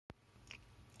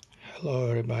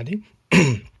Hello everybody,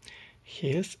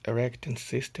 here's Erecting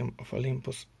system of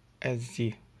Olympus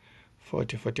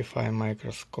sz4045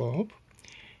 microscope.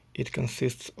 It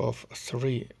consists of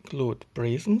 3 glued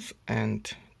prisms and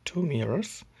 2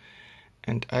 mirrors,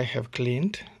 and I have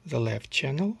cleaned the left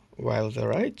channel while the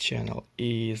right channel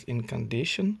is in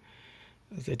condition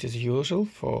that is usual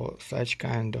for such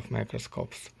kind of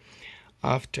microscopes.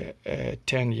 After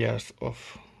 10 years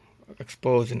of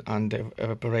exposing under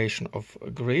evaporation of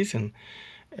greasing,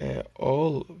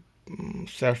 all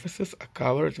surfaces are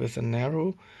covered with a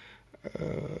narrow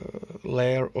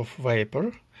layer of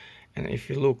vapor, and if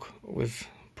you look with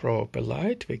proper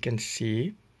light we can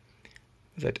see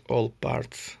that all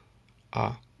parts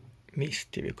are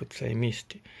misty, we could say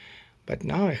misty. But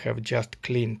now I have just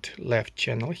cleaned left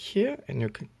channel here, and you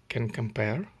can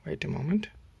compare. Wait a moment.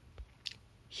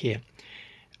 Here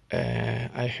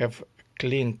I have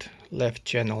cleaned left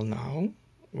channel now,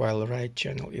 while right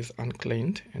channel is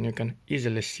uncleaned, and you can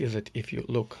easily see that if you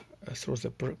look through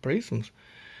the prisms,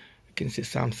 you can see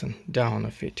something down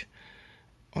of it.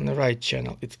 On the right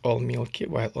channel it's all milky,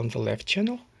 while on the left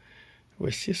channel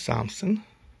we see something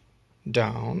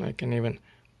down. I can even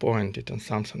point it on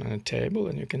something on a table,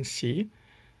 and you can see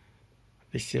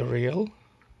we see real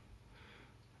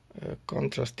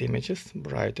contrast images,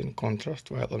 bright in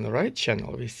contrast, while on the right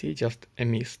channel we see just a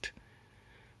mist.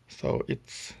 So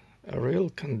it's a real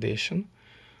condition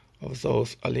of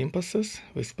those Olympuses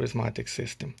with prismatic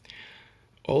system.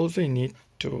 All they need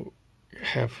to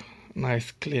have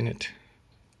nice cleaned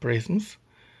prisms,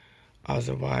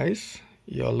 otherwise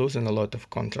you are losing a lot of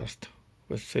contrast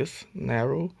with these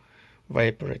narrow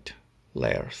vaporite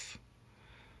layers.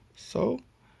 So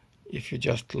if you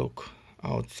just look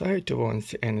outside you won't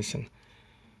see anything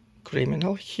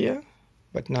criminal here,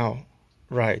 but now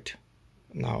right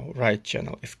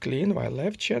channel is clean, while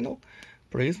left channel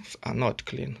prisms are not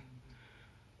clean.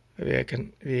 We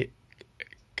can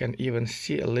even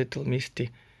see a little misty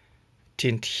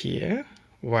tint here,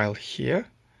 while here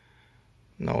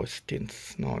no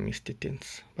tints, no misty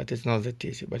tints, but it's not that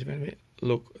easy. But when we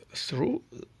look through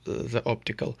the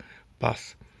optical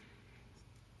path,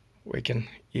 we can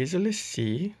easily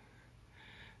see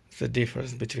the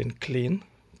difference between clean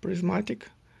prismatic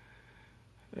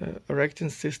Erecting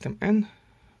system and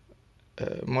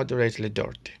moderately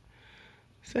dirty.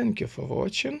 Thank you for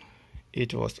watching.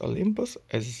 It was Olympus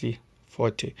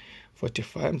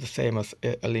sz4045, the same as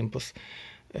Olympus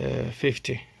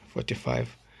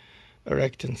 5045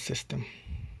 Erecting system.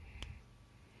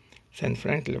 And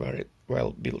frankly very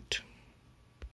well built.